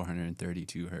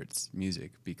 432 hertz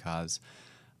music because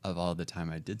of all the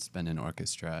time I did spend in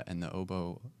orchestra, and the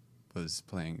oboe was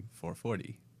playing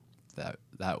 440.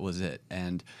 That was it.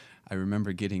 And I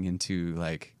remember getting into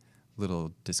like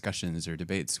little discussions or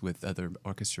debates with other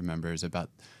orchestra members about,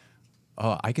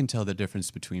 oh, I can tell the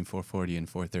difference between 440 and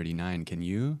 439. Can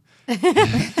you?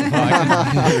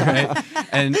 Right?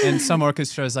 And some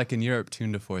orchestras, like in Europe,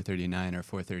 tune to 439 or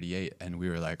 438, and we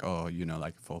were like, oh,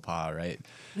 like faux pas, right?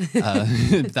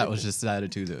 That was just the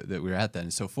attitude that we were at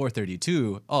then. So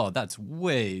 432, oh, that's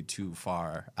way too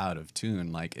far out of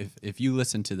tune. Like if you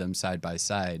listen to them side by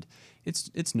side,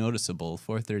 it's noticeable.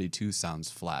 432 sounds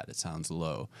flat. It sounds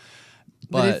low.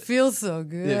 But it feels so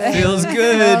good. It feels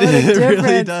good. It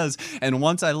really does. And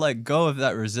once I let go of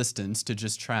that resistance to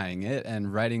just trying it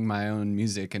and writing my own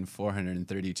music in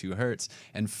 432 hertz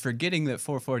and forgetting that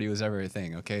 440 was ever a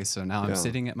thing, okay? So now I'm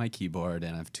sitting at my keyboard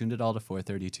and I've tuned it all to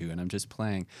 432 and I'm just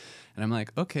playing. And I'm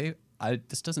like, okay,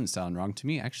 this doesn't sound wrong to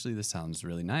me. Actually, this sounds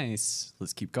really nice.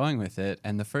 Let's keep going with it.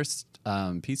 And the first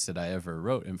piece that I ever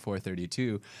wrote in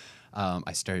 432,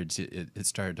 it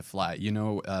started to fly.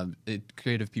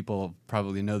 Creative people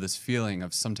probably know this feeling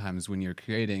of sometimes when you're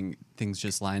creating, things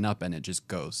just line up and it just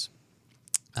goes.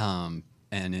 And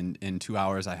in 2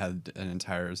 hours, I had an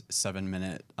entire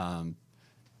 7-minute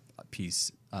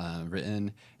piece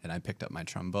written, and I picked up my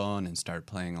trombone and started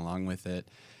playing along with it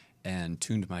and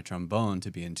tuned my trombone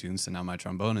to be in tune. So now my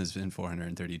trombone is in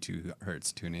 432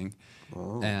 hertz tuning.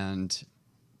 Oh. And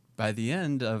by the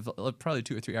end of probably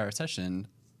 2 or 3 hour session,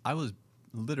 I was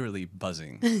literally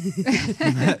buzzing.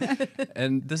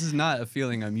 And this is not a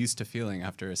feeling I'm used to feeling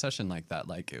after a session like that.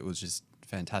 Like, it was just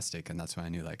fantastic. And that's when I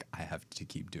knew, like, I have to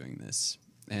keep doing this.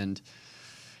 And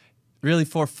really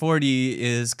 440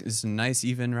 is a nice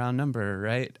even round number,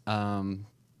 right?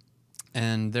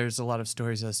 And there's a lot of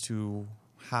stories as to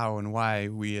how and why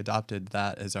we adopted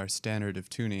that as our standard of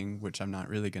tuning, which I'm not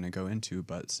really going to go into,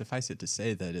 but suffice it to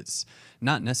say that it's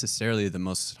not necessarily the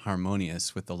most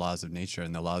harmonious with the laws of nature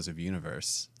and the laws of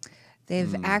universe.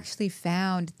 They've actually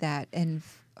found that in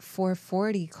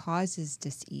 440 causes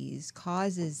dis-ease,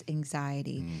 causes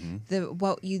anxiety.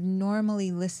 What you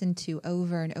normally listen to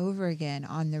over and over again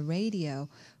on the radio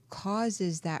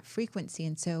causes that frequency.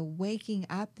 And so waking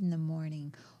up in the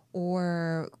morning,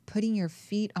 or putting your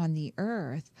feet on the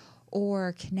earth,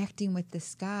 or connecting with the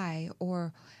sky,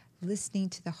 or listening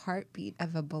to the heartbeat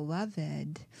of a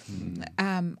beloved,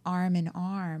 arm in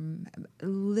arm,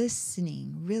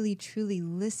 listening, really truly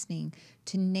listening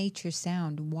to nature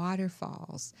sound,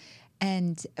 waterfalls.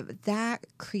 And that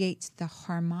creates the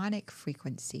harmonic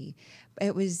frequency.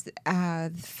 It was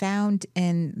found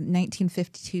in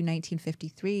 1952,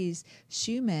 1953's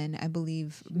Schumann, I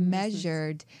believe,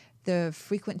 measured the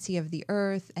frequency of the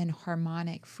earth and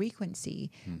harmonic frequency.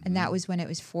 And that was when it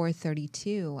was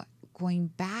 432. Going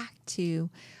back to,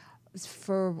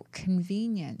 for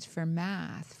convenience, for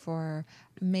math, for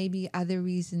maybe other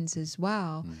reasons as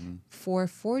well,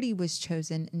 440 was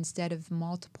chosen instead of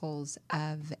multiples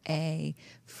of a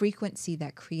frequency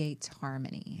that creates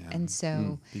harmony. And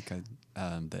so because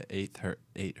the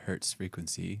 8 hertz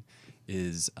frequency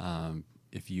is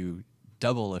if you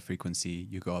double a frequency,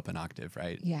 you go up an octave,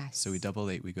 right? Yes. So we double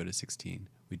 8, we go to 16.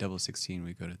 We double 16,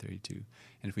 we go to 32.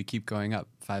 And if we keep going up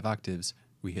 5 octaves,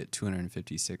 we hit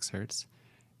 256 hertz.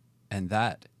 And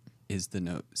that is the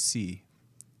note C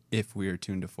if we are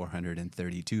tuned to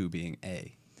 432 being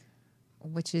A.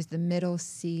 Which is the middle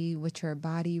C, which our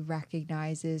body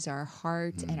recognizes, our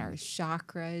heart and our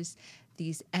chakras.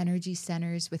 These energy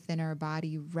centers within our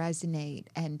body resonate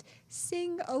and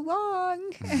sing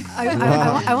along.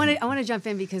 I want to jump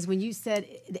in because when you said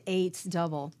the 8's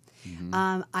double,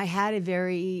 I had a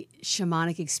very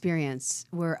shamanic experience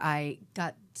where I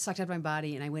got sucked out of my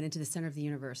body and I went into the center of the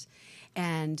universe.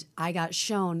 And I got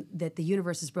shown that the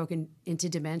universe is broken into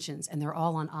dimensions and they're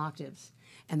all on octaves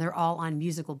and they're all on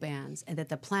musical bands and that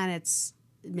the planets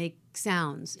make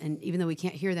sounds, and even though we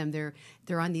can't hear them,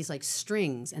 they're on these like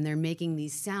strings and they're making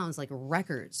these sounds like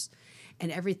records,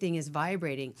 and everything is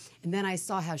vibrating. And then I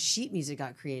saw how sheet music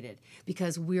got created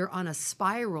because we're on a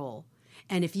spiral,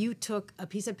 and if you took a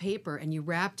piece of paper and you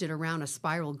wrapped it around a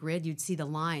spiral grid, you'd see the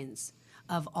lines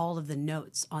of all of the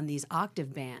notes on these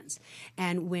octave bands.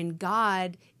 And when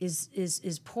God is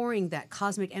pouring that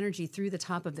cosmic energy through the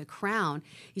top of the crown,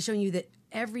 he's showing you that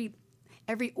every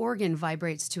organ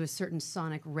vibrates to a certain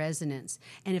sonic resonance.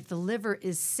 And if the liver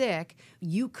is sick,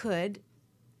 you could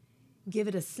give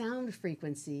it a sound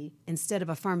frequency instead of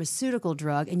a pharmaceutical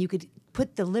drug, and you could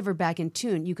put the liver back in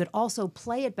tune. You could also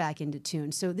play it back into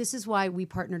tune. So this is why we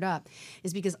partnered up,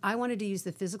 is because I wanted to use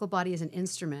the physical body as an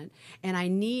instrument, and I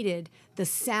needed the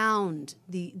sound,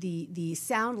 the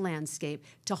sound landscape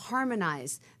to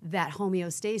harmonize that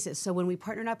homeostasis. So when we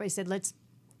partnered up, I said, let's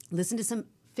listen to some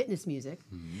fitness music,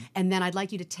 and then I'd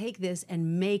like you to take this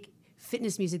and make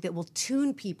fitness music that will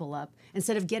tune people up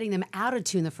instead of getting them out of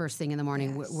tune the first thing in the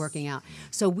morning working out.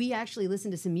 So we actually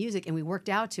listened to some music and we worked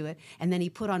out to it, and then he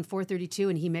put on 432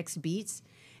 and he mixed beats.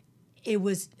 It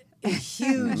was a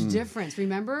huge difference.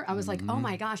 Remember? I was like, oh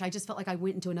my gosh, I just felt like I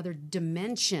went into another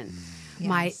dimension.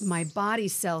 Yes. My body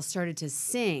cells started to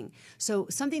sing. So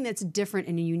something that's different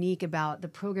and unique about the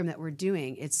program that we're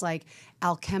doing, it's like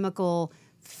alchemical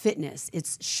fitness.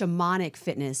 It's shamanic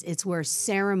fitness. It's where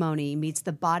ceremony meets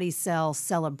the body cell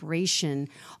celebration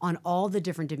on all the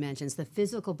different dimensions. The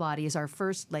physical body is our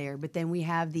first layer, but then we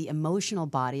have the emotional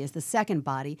body as the second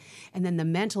body, and then the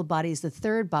mental body is the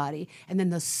third body, and then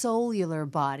the cellular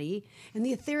body and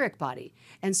the etheric body.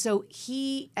 And so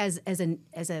he, as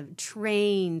a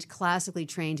trained, classically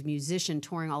trained musician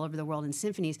touring all over the world in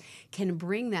symphonies, can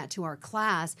bring that to our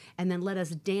class and then let us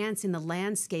dance in the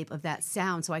landscape of that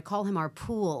sound. So I call him our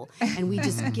pool, and we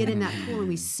just get in that pool and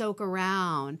we soak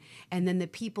around, and then the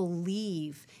people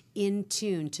leave in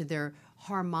tune to their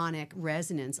harmonic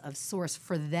resonance of source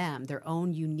for them, their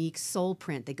own unique soul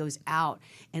print that goes out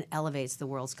and elevates the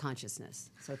world's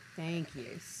consciousness. So thank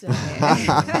you so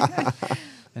much.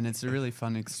 And it's a really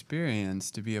fun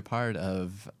experience to be a part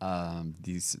of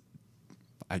this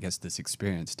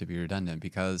experience, to be redundant,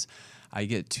 because I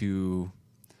get to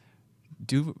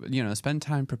spend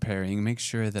time preparing, make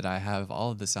sure that I have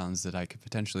all of the sounds that I could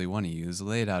potentially want to use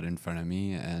laid out in front of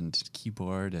me, and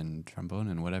keyboard and trombone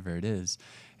and whatever it is.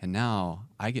 And now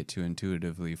I get to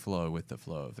intuitively flow with the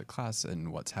flow of the class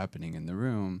and what's happening in the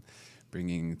room,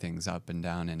 bringing things up and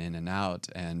down and in and out.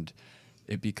 And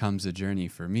it becomes a journey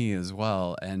for me as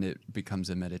well, and it becomes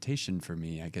a meditation for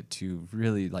me. I get to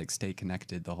really stay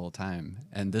connected the whole time.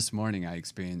 And this morning I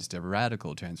experienced a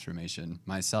radical transformation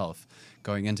myself,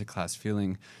 going into class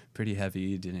feeling pretty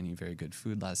heavy, didn't eat very good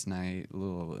food last night,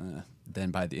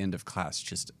 then by the end of class,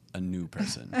 just a new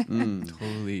person,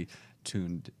 totally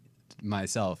tuned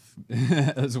myself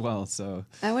as well. So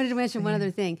I wanted to mention one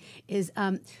other thing is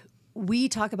we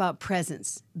talk about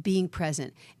presence, being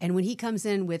present. And when he comes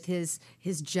in with his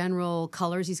general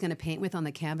colors he's going to paint with on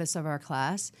the canvas of our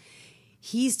class,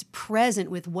 he's present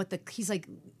with he's like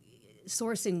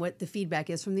sourcing what the feedback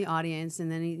is from the audience,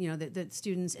 and then the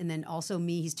students, and then also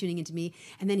me. He's tuning into me,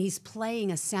 and then he's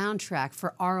playing a soundtrack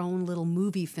for our own little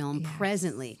movie film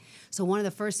presently. So one of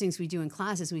the first things we do in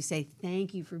class is we say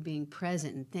thank you for being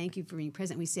present, and thank you for being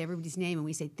present. We say everybody's name, and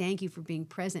we say thank you for being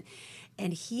present,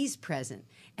 and he's present.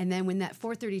 And then when that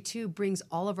 432 brings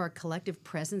all of our collective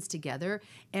presence together,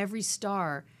 every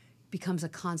star becomes a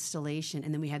constellation,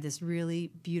 and then we have this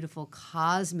really beautiful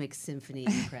cosmic symphony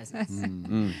in presence.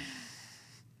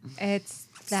 It's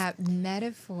that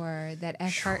metaphor that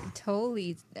Eckhart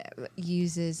Tolle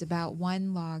uses about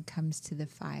one log comes to the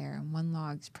fire and one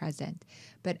log's present,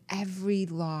 but every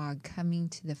log coming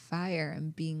to the fire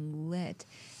and being lit,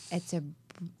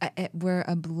 we're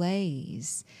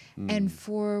ablaze. And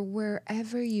for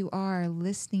wherever you are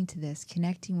listening to this,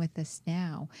 connecting with us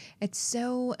now, it's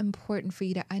so important for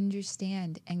you to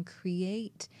understand and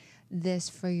create this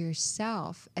for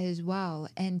yourself as well,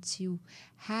 and to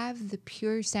have the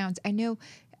pure sounds. I know,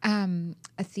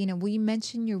 Athena, will you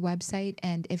mention your website?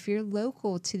 And if you're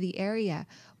local to the area,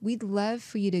 we'd love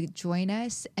for you to join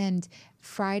us. And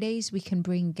Fridays we can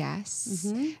bring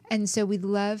guests, and so we'd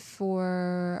love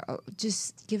for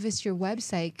just give us your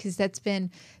website, because that's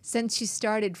been, since you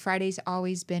started, Friday's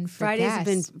always been for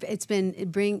guests. It's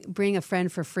been bring a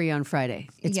friend for free on Friday.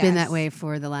 It's been that way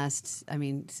for the last,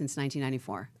 since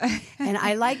 1994, and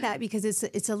I like that because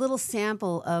it's a little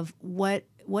sample of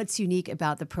what's unique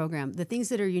about the program. The things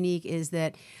that are unique is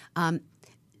that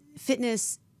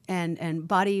fitness and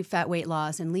body fat weight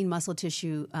loss and lean muscle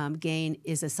tissue gain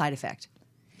is a side effect.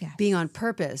 Yes. Being on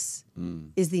purpose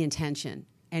is the intention.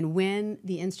 And when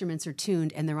the instruments are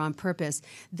tuned and they're on purpose,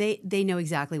 they know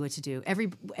exactly what to do.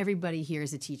 Everybody here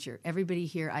is a teacher. Everybody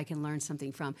here I can learn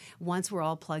something from. Once we're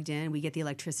all plugged in, we get the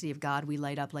electricity of God, we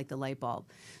light up like the light bulb.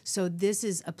 So this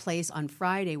is a place on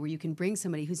Friday where you can bring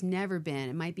somebody who's never been,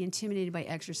 and might be intimidated by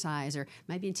exercise, or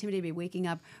might be intimidated by waking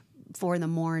up 4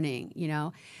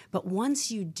 a.m, But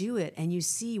once you do it and you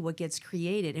see what gets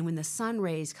created, and when the sun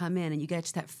rays come in and you get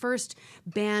to that first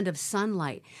band of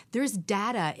sunlight, there's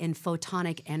data in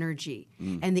photonic energy.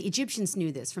 And the Egyptians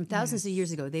knew this from thousands of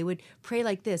years ago. They would pray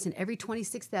like this, and every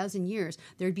 26,000 years,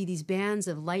 there'd be these bands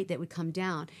of light that would come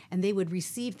down, and they would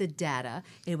receive the data,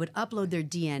 it would upload their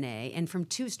DNA, and from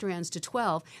 2 strands to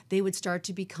 12, they would start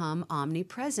to become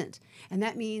omnipresent. And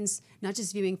that means not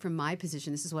just viewing from my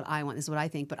position, this is what I want, this is what I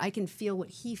think, but I can feel what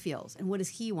he feels, and what does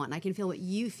he want, and I can feel what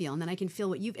you feel, and then I can feel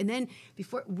what you, and then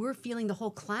before we're feeling the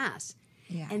whole class.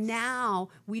 Yes. And now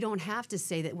we don't have to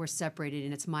say that we're separated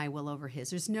and it's my will over his.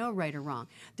 There's no right or wrong.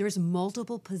 There's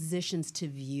multiple positions to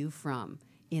view from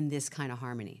in this kind of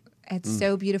harmony. It's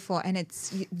so beautiful, and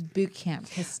it's boot camp.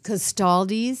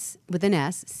 Castaldi's with an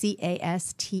S,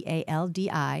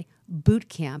 Castaldi,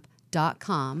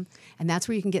 bootcamp.com, and that's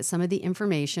where you can get some of the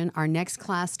information. Our next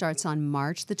class starts on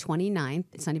March the 29th.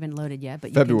 It's not even loaded yet,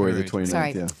 but February the 29th.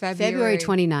 Sorry, yeah. February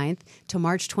 29th to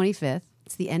March 25th.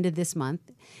 It's the end of this month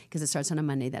because it starts on a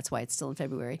Monday. That's why it's still in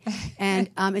February. And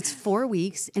it's 4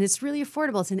 weeks, and it's really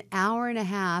affordable. It's an hour and a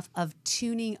half of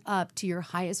tuning up to your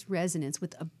highest resonance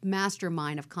with a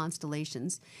mastermind of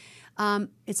constellations.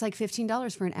 It's like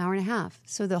 $15 for an hour and a half.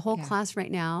 So the whole class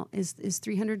right now is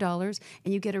 $300,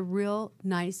 and you get a real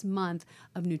nice month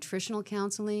of nutritional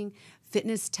counseling,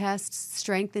 fitness tests,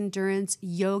 strength endurance,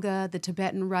 yoga, the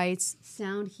Tibetan rites,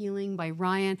 sound healing by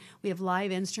Ryan. We have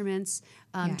live instruments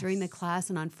during the class,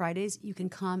 and on Fridays you can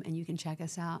come and you can check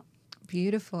us out.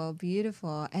 Beautiful,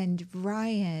 beautiful. And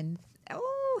Ryan,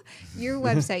 your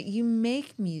website, you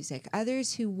make music.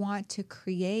 Others who want to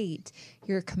create,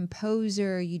 you're a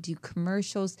composer, you do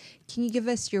commercials. Can you give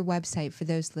us your website for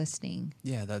those listening?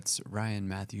 Yeah, that's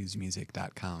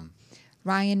ryanmatthewsmusic.com.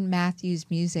 Ryan Matthews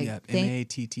Music. Yep,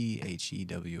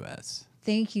 Matthews.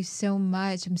 Thank you so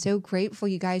much. I'm so grateful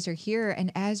you guys are here.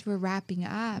 And as we're wrapping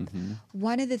up,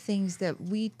 one of the things that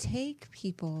we take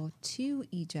people to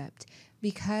Egypt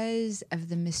because of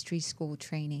the mystery school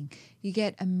training, you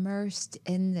get immersed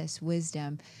in this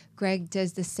wisdom. Greg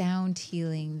does the sound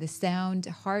healing, the sound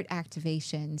heart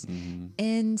activations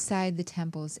inside the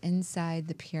temples, inside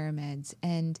the pyramids.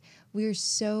 And we're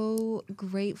so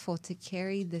grateful to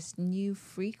carry this new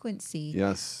frequency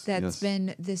that's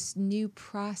been this new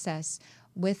process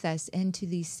with us into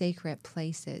these sacred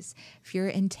places. If you're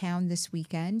in town this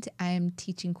weekend, I am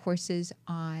teaching courses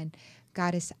on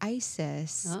Goddess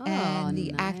Isis and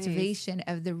the activation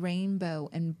of the rainbow,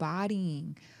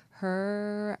 embodying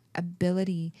her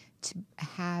ability to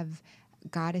have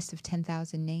Goddess of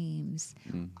 10,000 names,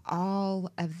 all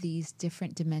of these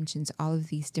different dimensions, all of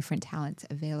these different talents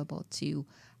available to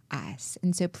us.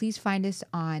 And so please find us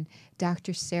on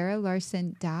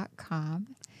drsarahlarsen.com.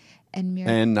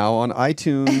 And now on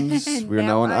iTunes. We're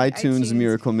now on iTunes,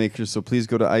 Miracle Makers. So please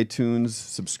go to iTunes,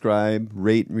 subscribe,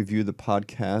 rate, and review the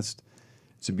podcast.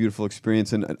 It's a beautiful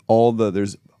experience. And all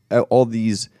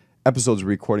these episodes we're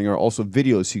recording are also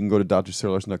videos. So you can go to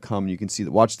drsarahlarsen.com and you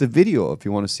can watch the video if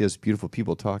you want to see us beautiful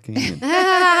people talking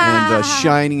and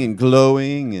shining and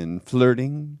glowing and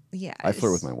flirting. Yes. I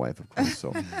flirt with my wife, of course.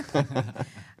 So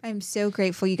I'm so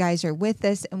grateful you guys are with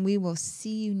us, and we will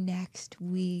see you next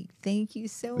week. Thank you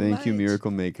so much. Thank you, Miracle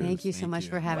Makers. Thank you so much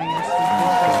you. for having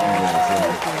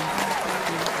us.